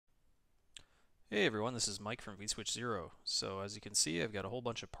Hey everyone, this is Mike from vSwitch0. So as you can see, I've got a whole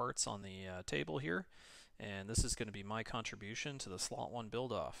bunch of parts on the table here, and this is going to be my contribution to the Slot 1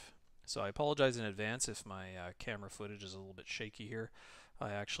 build-off. So I apologize in advance if my camera footage is a little bit shaky here.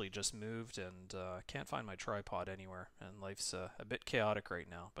 I actually just moved and can't find my tripod anywhere, and life's a bit chaotic right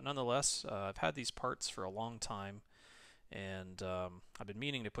now. But nonetheless, I've had these parts for a long time, and I've been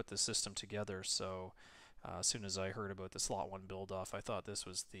meaning to put this system together, so as soon as I heard about the Slot 1 build-off, I thought this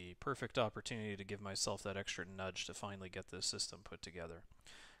was the perfect opportunity to give myself that extra nudge to finally get this system put together.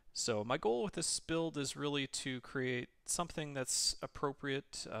 So my goal with this build is really to create something that's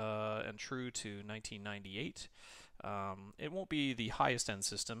appropriate and true to 1998. It won't be the highest end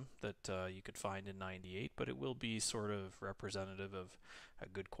system that you could find in 98, but it will be sort of representative of a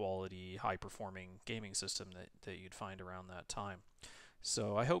good quality, high performing gaming system that you'd find around that time.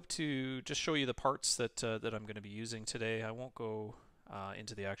 So I hope to just show you the parts that I'm going to be using today. I won't go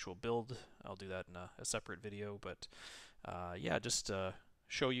into the actual build. I'll do that in a separate video, but yeah, just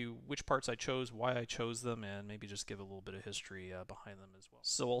show you which parts I chose, why I chose them, and maybe just give a little bit of history behind them as well.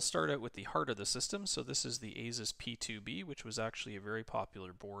 So I'll start out with the heart of the system. So this is the ASUS P2B, which was actually a very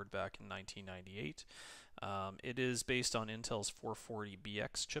popular board back in 1998. It is based on Intel's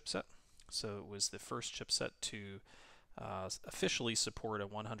 440BX chipset. So it was the first chipset to officially support a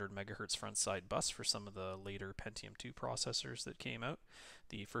 100 megahertz front side bus for some of the later Pentium II processors that came out.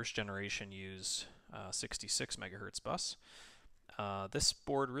 The first generation used 66 megahertz bus. This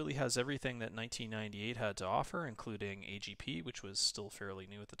board really has everything that 1998 had to offer, including AGP, which was still fairly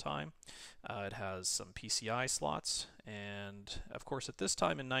new at the time. It has some PCI slots, and of course at this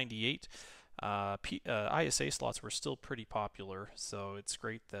time in 98, ISA slots were still pretty popular, so it's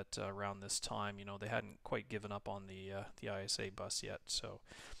great that around this time, they hadn't quite given up on the ISA bus yet. So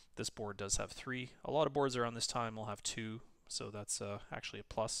this board does have 3. A lot of boards around this time will have 2, so that's actually a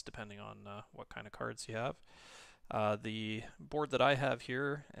plus depending on what kind of cards you have. The board that I have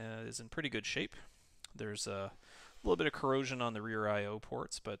here is in pretty good shape. There's a little bit of corrosion on the rear I/O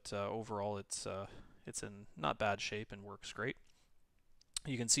ports, but overall it's in not bad shape and works great.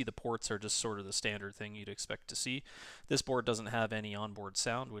 You can see the ports are just sort of the standard thing you'd expect to see. This board doesn't have any onboard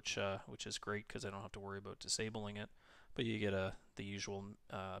sound, which is great because I don't have to worry about disabling it. But you get the usual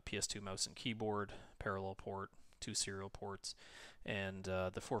PS2 mouse and keyboard, parallel port, 2 serial ports, and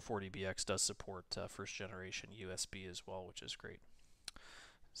the 440BX does support first generation USB as well, which is great.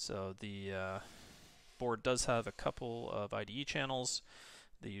 So the board does have a couple of IDE channels,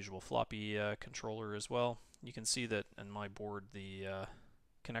 the usual floppy controller as well. You can see that in my board the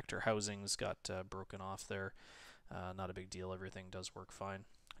connector housings got broken off there. Not a big deal, everything does work fine.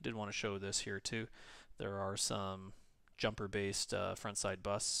 I did want to show this here too. There are some jumper based front side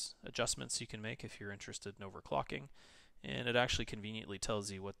bus adjustments you can make if you're interested in overclocking, and it actually conveniently tells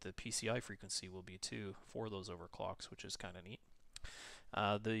you what the PCI frequency will be too for those overclocks, which is kind of neat.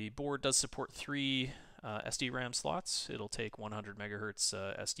 The board does support 3 SDRAM slots. It'll take 100 megahertz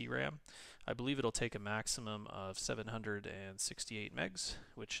SDRAM. I believe it'll take a maximum of 768 megs,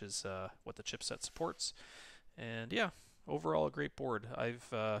 which is what the chipset supports. And yeah, overall a great board.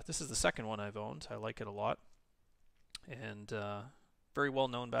 This is the second one I've owned. I like it a lot, and very well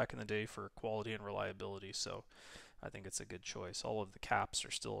known back in the day for quality and reliability. So I think it's a good choice. All of the caps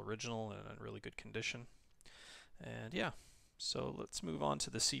are still original and in really good condition. And yeah. So let's move on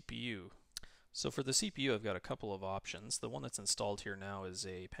to the CPU. So for the CPU, I've got a couple of options. The one that's installed here now is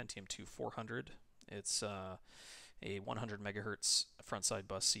a Pentium II 400. It's a 100 megahertz frontside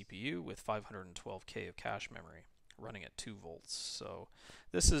bus CPU with 512K of cache memory, running at 2 volts. So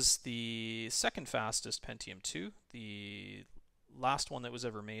this is the second fastest Pentium II. The last one that was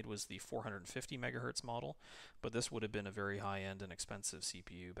ever made was the 450 megahertz model, but this would have been a very high-end and expensive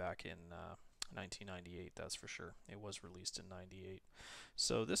CPU back in 1998, that's for sure. It was released in 98.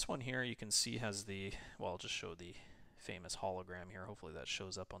 So this one here you can see has well, I'll just show the famous hologram here. Hopefully that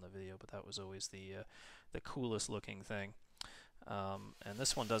shows up on the video, but that was always the coolest looking thing. And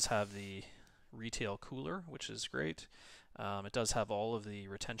this one does have the retail cooler, which is great. It does have all of the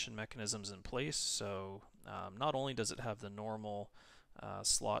retention mechanisms in place, so not only does it have the normal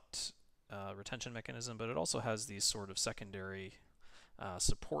slot retention mechanism, but it also has these sort of secondary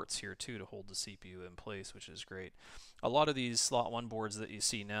supports here too to hold the CPU in place, which is great. A lot of these slot 1 boards that you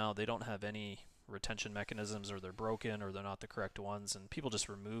see now, they don't have any retention mechanisms, or they're broken, or they're not the correct ones, and people just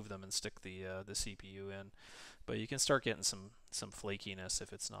remove them and stick the CPU in. But you can start getting some flakiness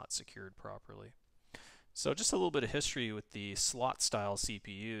if it's not secured properly. So just a little bit of history with the slot style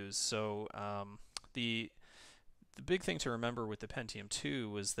CPUs. So the big thing to remember with the Pentium II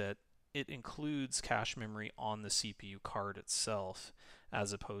was that it includes cache memory on the CPU card itself,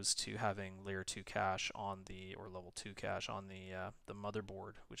 as opposed to having layer 2 cache on the, or level 2 cache on the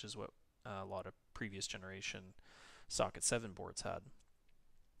motherboard, which is what a lot of previous generation Socket 7 boards had.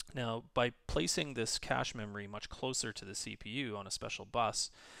 Now, by placing this cache memory much closer to the CPU on a special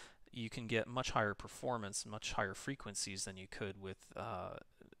bus, you can get much higher performance, much higher frequencies than you could with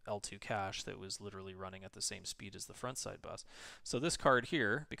L2 cache that was literally running at the same speed as the front side bus. So this card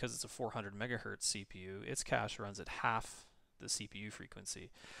here, because it's a 400 megahertz CPU, its cache runs at half the CPU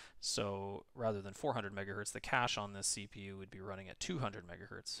frequency. So rather than 400 megahertz, the cache on this CPU would be running at 200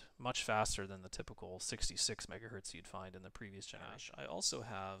 megahertz, much faster than the typical 66 megahertz you'd find in the previous generation. I also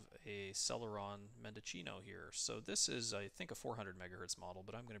have a Celeron Mendocino here. So this is, I think, a 400 megahertz model,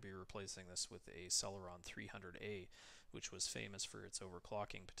 but I'm going to be replacing this with a Celeron 300A, which was famous for its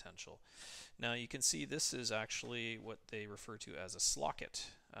overclocking potential. Now you can see this is actually what they refer to as a Slocket.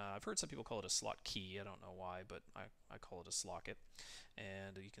 I've heard some people call it a slot key. I don't know why, but I call it a Slocket.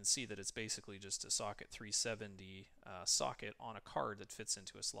 And you can see that it's basically just a socket 370 socket on a card that fits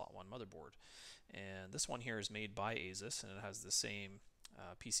into a slot 1 motherboard. And this one here is made by ASUS, and it has the same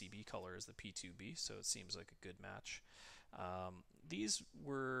PCB color as the P2B, so it seems like a good match. These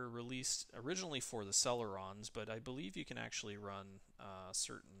were released originally for the Celerons, but I believe you can actually run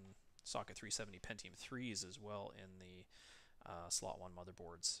certain socket 370 Pentium IIIs as well in the slot 1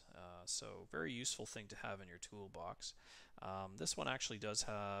 motherboards. So very useful thing to have in your toolbox. This one actually does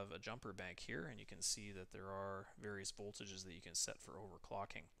have a jumper bank here, and you can see that there are various voltages that you can set for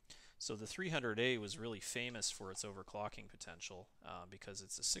overclocking. So the 300A was really famous for its overclocking potential because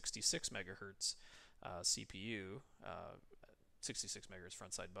it's a 66 megahertz CPU, 66 megahertz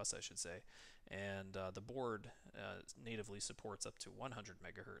front side bus, I should say, and the board natively supports up to 100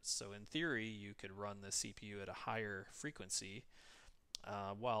 megahertz. So in theory, you could run the CPU at a higher frequency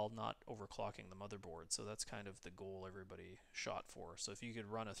while not overclocking the motherboard. So that's kind of the goal everybody shot for. So if you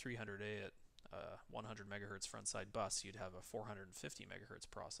could run a 300A at 100 megahertz front side bus, you'd have a 450 megahertz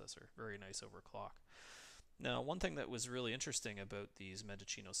processor. Very nice overclock. Now, one thing that was really interesting about these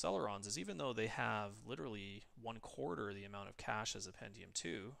Mendocino Celerons is even though they have literally 1/4 the amount of cache as a Pentium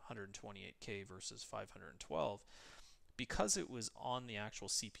II, 128K versus 512, because it was on the actual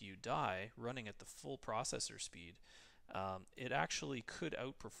CPU die running at the full processor speed, it actually could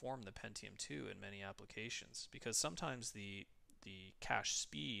outperform the Pentium II in many applications, because sometimes the cache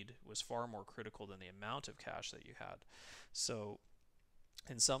speed was far more critical than the amount of cache that you had. So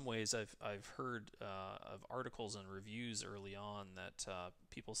in some ways, I've heard of articles and reviews early on that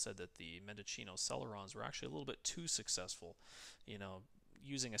people said that the Mendocino Celerons were actually a little bit too successful. You know,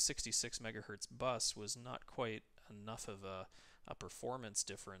 using a 66 megahertz bus was not quite enough of a performance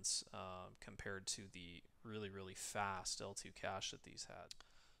difference compared to the really fast L2 cache that these had.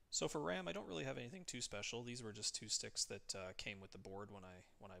 So for RAM, I don't really have anything too special. These were just two sticks that came with the board when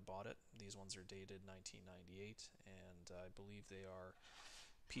I bought it. These ones are dated 1998, and I believe they are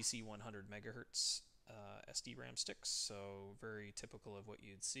PC100 megahertz SDRAM sticks, so very typical of what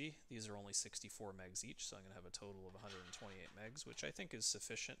you'd see. These are only 64 megs each, so I'm going to have a total of 128 megs, which I think is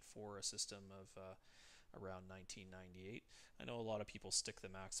sufficient for a system of around 1998. I know a lot of people stick the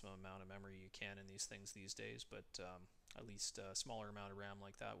maximum amount of memory you can in these things these days, but at least a smaller amount of RAM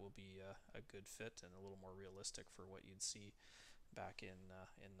like that will be a good fit and a little more realistic for what you'd see back in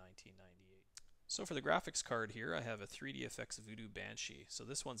 1998. So for the graphics card here, I have a 3DFX Voodoo Banshee. So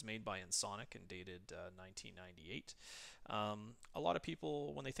this one's made by Ensoniq and dated 1998. A lot of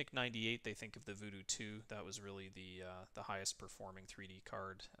people, when they think 98, they think of the Voodoo 2. That was really the highest performing 3D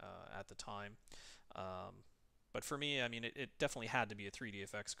card at the time. But for me, I mean, it definitely had to be a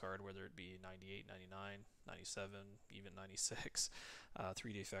 3DFX card, whether it be 98, 99, 97, even 96.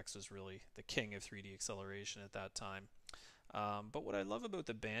 3DFX was really the king of 3D acceleration at that time. But what I love about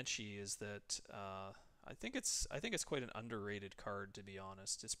the Banshee is that I think it's quite an underrated card, to be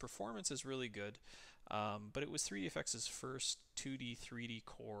honest. Its performance is really good, but it was 3DFX's first 2D 3D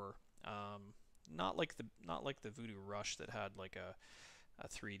core. Not like the Voodoo Rush that had like a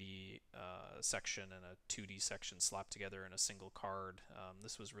 3D section and a 2D section slapped together in a single card.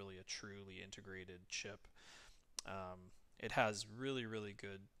 This was really a truly integrated chip. It has really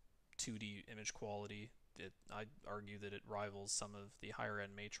good 2D image quality. I'd argue that it rivals some of the higher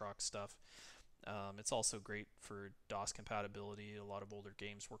end Matrox stuff. It's also great for DOS compatibility. A lot of older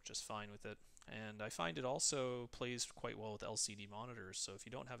games work just fine with it. And I find it also plays quite well with LCD monitors. So if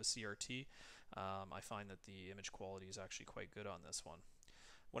you don't have a CRT, I find that the image quality is actually quite good on this one.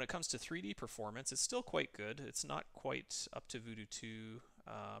 When it comes to 3D performance, it's still quite good. It's not quite up to Voodoo 2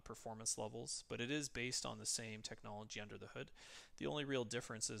 performance levels, but it is based on the same technology under the hood. The only real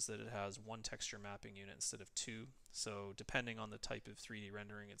difference is that it has one texture mapping unit instead of two, so depending on the type of 3D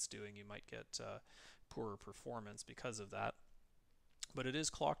rendering it's doing, you might get poorer performance because of that. But it is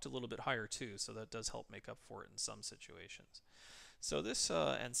clocked a little bit higher too, so that does help make up for it in some situations. So this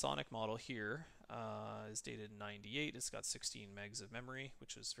Ensoniq model here is dated in '98. It's got 16 megs of memory,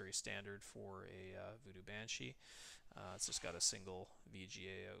 which is very standard for a Voodoo Banshee. It's just got a single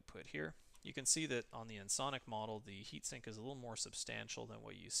VGA output here. You can see that on the Ensoniq model, the heatsink is a little more substantial than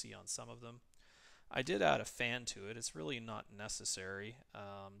what you see on some of them. I did add a fan to it. It's really not necessary.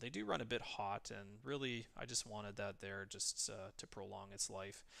 They do run a bit hot, and really I just wanted that there just to prolong its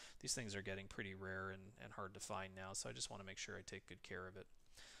life. These things are getting pretty rare and hard to find now, so I just want to make sure I take good care of it.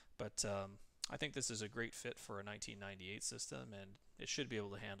 But I think this is a great fit for a 1998 system, and it should be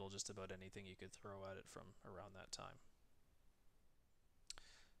able to handle just about anything you could throw at it from around that time.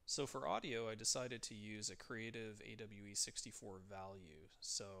 So for audio, I decided to use a Creative AWE64 value.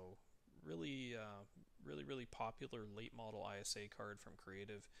 So really popular late model ISA card from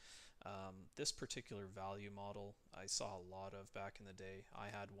Creative. This particular value model I saw a lot of back in the day. I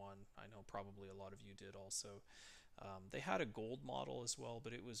had one. I know probably a lot of you did also. They had a gold model as well,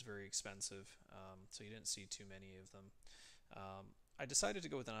 but it was very expensive, so you didn't see too many of them. I decided to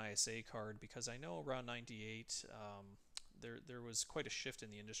go with an ISA card because I know around '98 there was quite a shift in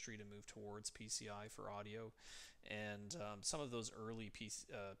the industry to move towards PCI for audio, and some of those early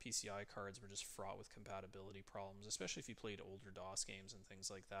PCI cards were just fraught with compatibility problems, especially if you played older DOS games and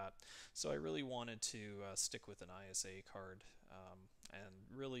things like that. So I really wanted to stick with an ISA card, and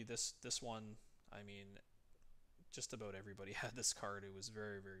really this one, I mean, just about everybody had this card. It was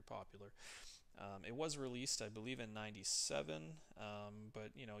very popular. It was released, I believe, in '97,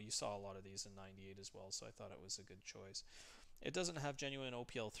 but you know, you saw a lot of these in '98 as well, so I thought it was a good choice. It doesn't have genuine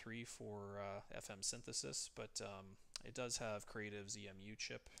OPL3 for FM synthesis, but it does have Creative's EMU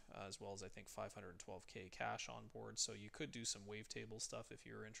chip, as well as I think 512K cache on board, so you could do some wavetable stuff if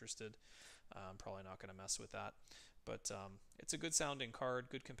you're interested. I'm probably not going to mess with that. But it's a good sounding card,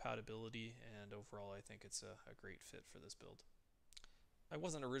 good compatibility, and overall I think it's a great fit for this build. I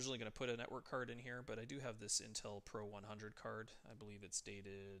wasn't originally going to put a network card in here, but I do have this Intel Pro 100 card. I believe it's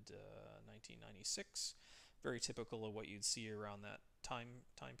dated 1996. Very typical of what you'd see around that time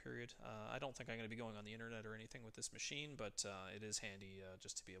period. I don't think I'm going to be going on the internet or anything with this machine, but it is handy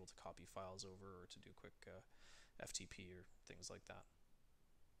just to be able to copy files over or to do quick FTP or things like that.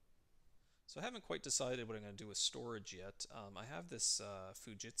 So I haven't quite decided what I'm going to do with storage yet. I have this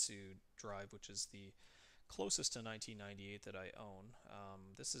Fujitsu drive, which is the closest to 1998 that I own.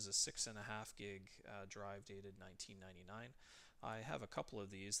 This is a 6.5 gig drive dated 1999. I have a couple of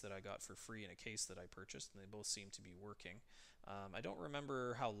these that I got for free in a case that I purchased, and they both seem to be working. I don't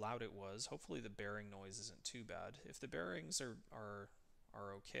remember how loud it was. Hopefully the bearing noise isn't too bad. If the bearings are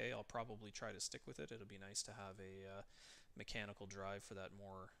okay, I'll probably try to stick with it. It'll be nice to have a mechanical drive for that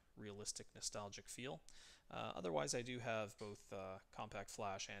more realistic nostalgic feel. Otherwise I do have both compact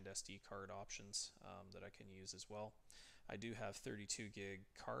flash and SD card options that I can use as well. I do have 32 gig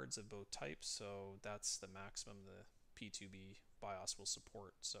cards of both types, so that's the maximum the P2B BIOS will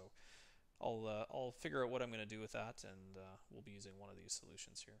support. So I'll figure out what I'm going to do with that, and we'll be using one of these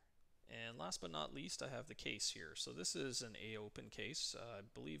solutions here. And last but not least, I have the case here. So this is an Aopen case. I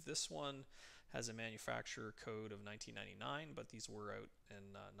believe this one has a manufacturer code of 1999, but these were out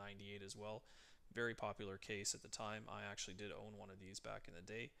in '98 as well. Very popular case at the time. I actually did own one of these back in the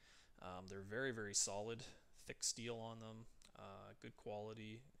day. They're very solid, thick steel on them, good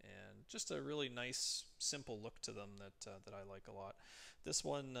quality, and just a really nice, simple look to them that I like a lot. This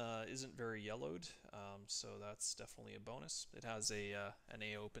one isn't very yellowed, so that's definitely a bonus. It has an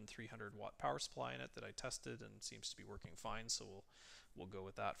Aopen 300 watt power supply in it that I tested and seems to be working fine, so we'll go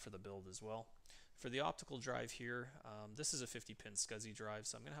with that for the build as well. For the optical drive here, this is a 50-pin SCSI drive,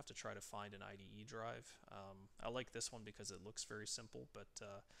 so I'm going to have to try to find an IDE drive. I like this one because it looks very simple, but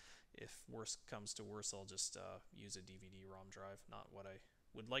if worse comes to worse, I'll just use a DVD-ROM drive. Not what I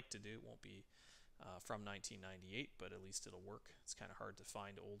would like to do. It won't be from 1998, but at least it'll work. It's kind of hard to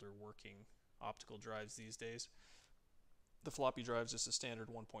find older working optical drives these days. The floppy drive is just a standard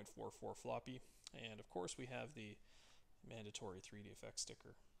 1.44 floppy, and of course we have the mandatory 3D effects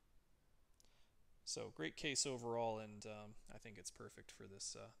sticker. So great case overall, and I think it's perfect for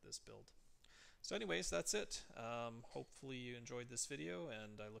this this build. So anyways, that's it. Hopefully you enjoyed this video,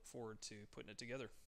 and I look forward to putting it together.